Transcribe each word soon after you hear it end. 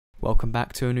Welcome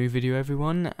back to a new video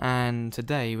everyone, and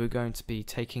today we're going to be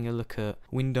taking a look at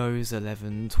Windows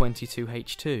 11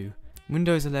 22H2.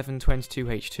 Windows 11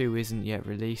 22H2 isn't yet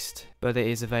released, but it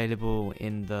is available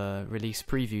in the release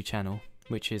preview channel,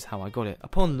 which is how I got it.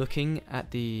 Upon looking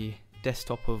at the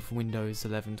desktop of Windows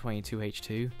 11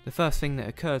 22H2, the first thing that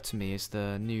occurred to me is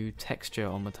the new texture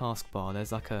on the taskbar.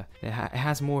 There's like it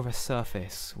has more of a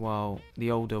surface, while the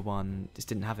older one just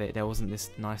didn't have it. There wasn't this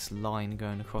nice line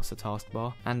going across the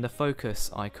taskbar, and the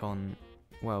focus icon,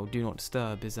 well, do not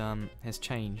disturb, has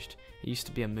changed. It used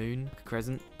to be a moon, like a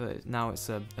crescent, but now it's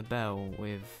a bell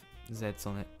with Z's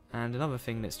on it. And another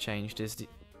thing that's changed is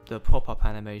the pop-up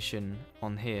animation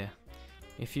on here.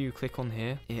 If you click on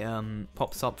here, it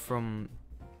pops up from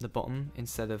the bottom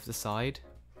instead of the side,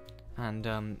 and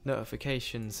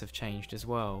notifications have changed as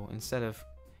well. Instead of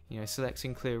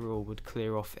selecting clear all would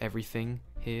clear off everything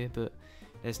here, but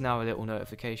there's now a little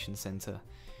notification center,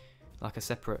 like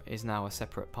is now a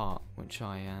separate part,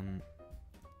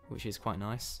 which is quite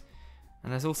nice.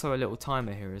 And there's also a little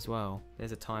timer here as well.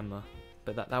 There's a timer,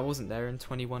 but that wasn't there in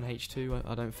 21H2,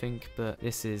 I don't think, but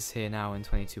this is here now in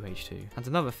 22H2. And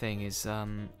another thing is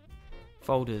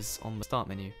folders on the start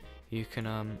menu. You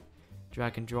can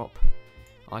drag and drop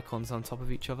icons on top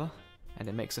of each other, and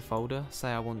it makes a folder. Say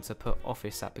I want to put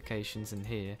Office applications in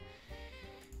here,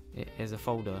 it is a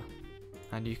folder,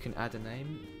 and you can add a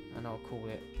name, and I'll call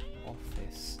it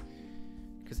Office,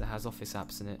 because it has Office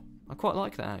apps in it. I quite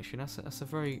like that actually, that's a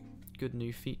very good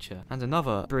new feature. And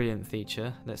another brilliant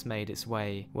feature that's made its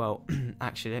way, well,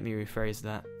 actually let me rephrase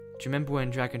that. Do you remember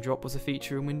when drag and drop was a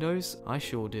feature in Windows? I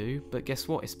sure do, but guess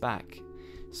what, it's back.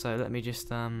 So let me just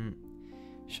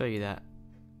show you that.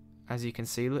 As you can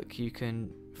see, look, you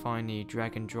can finally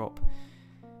drag and drop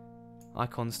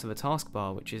icons to the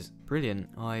taskbar, which is brilliant.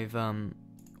 I've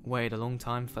waited a long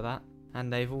time for that.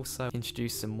 And they've also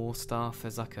introduced some more stuff.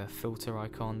 There's like a filter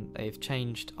icon. They've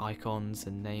changed icons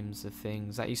and names of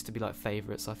things. That used to be like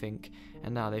favorites, I think,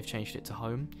 and now they've changed it to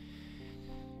home.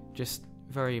 Just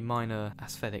very minor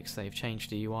aesthetics. They've changed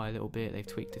the UI a little bit. They've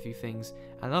tweaked a few things.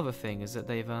 Another thing is that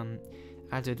they've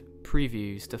added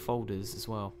previews to folders as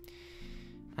well.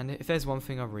 And if there's one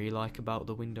thing I really like about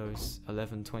the Windows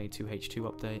 11 22H2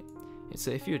 update, it's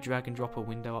that if you drag and drop a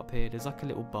window up here, there's like a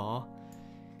little bar.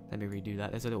 Let me redo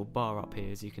that. There's a little bar up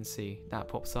here, as you can see. That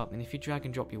pops up, and if you drag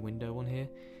and drop your window on here,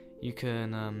 you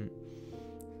can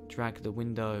drag the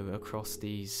window across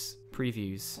these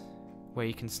previews, where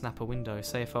you can snap a window.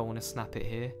 Say if I want to snap it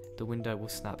here, the window will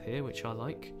snap here, which I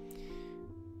like.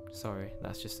 Sorry,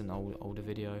 that's just an older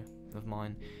video of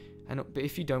mine. But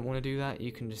if you don't want to do that,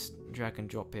 you can just drag and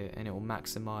drop it, and it will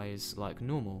maximize like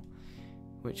normal,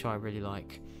 which I really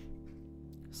like.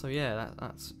 So yeah,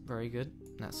 that's very good.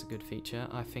 That's a good feature.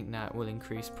 I think that will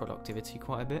increase productivity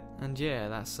quite a bit, and yeah,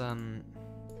 that's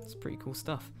pretty cool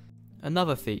stuff.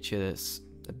 Another feature that's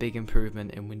a big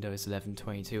improvement in Windows 11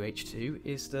 22H2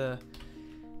 is the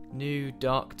new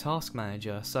dark task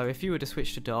manager. So if you were to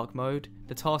switch to dark mode,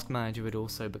 the task manager would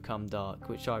also become dark,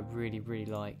 which I really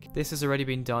like. This has already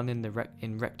been done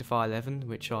in Rectify 11,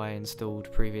 which I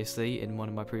installed previously in one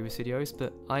of my previous videos,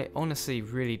 but I honestly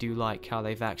really do like how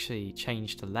they've actually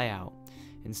changed the layout,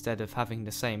 instead of having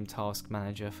the same task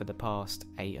manager for the past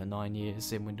 8 or 9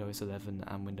 years in Windows 11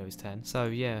 and Windows 10. So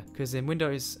yeah, because in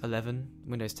Windows 11,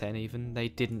 Windows 10 even, they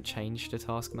didn't change the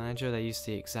task manager. They used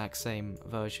the exact same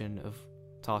version of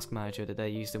task manager that they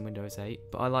used in Windows 8.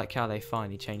 But I like how they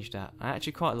finally changed that. I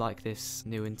actually quite like this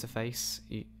new interface.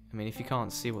 I mean, if you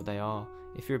can't see what they are,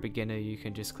 if you're a beginner, you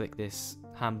can just click this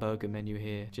hamburger menu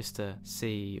here just to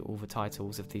see all the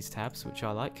titles of these tabs, which I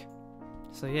like.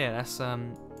 So yeah, that's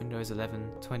Windows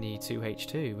 11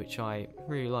 22H2, which I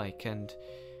really like, and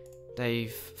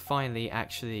they've finally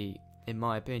actually, in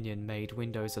my opinion, made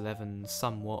Windows 11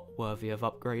 somewhat worthy of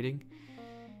upgrading.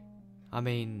 I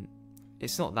mean,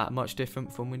 it's not that much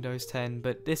different from Windows 10,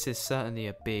 but this is certainly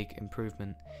a big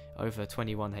improvement over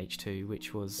 21H2,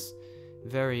 which was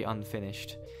very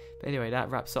unfinished. But anyway, that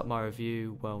wraps up my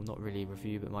review, well, not really a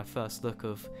review, but my first look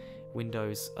of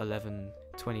Windows 11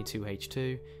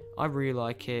 22H2. I really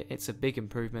like it. It's a big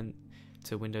improvement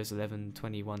to Windows 11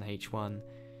 21H1.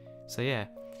 So yeah,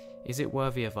 is it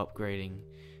worthy of upgrading?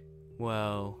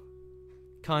 Well,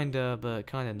 kinda, but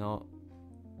kinda not.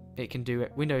 It can do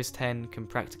it. Windows 10 can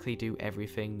practically do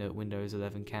everything that Windows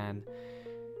 11 can.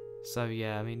 So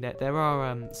yeah, I mean there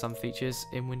are some features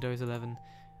in Windows 11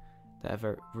 that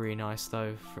are really nice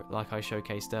though. Like I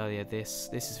showcased earlier, this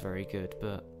is very good,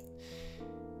 but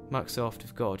Microsoft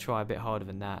have got to try a bit harder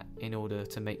than that in order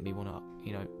to make me want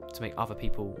to, to make other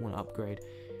people want to upgrade.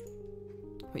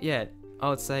 But yeah, I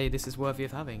would say this is worthy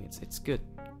of having. It's good.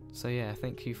 So yeah,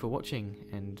 thank you for watching,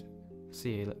 and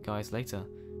see you guys later.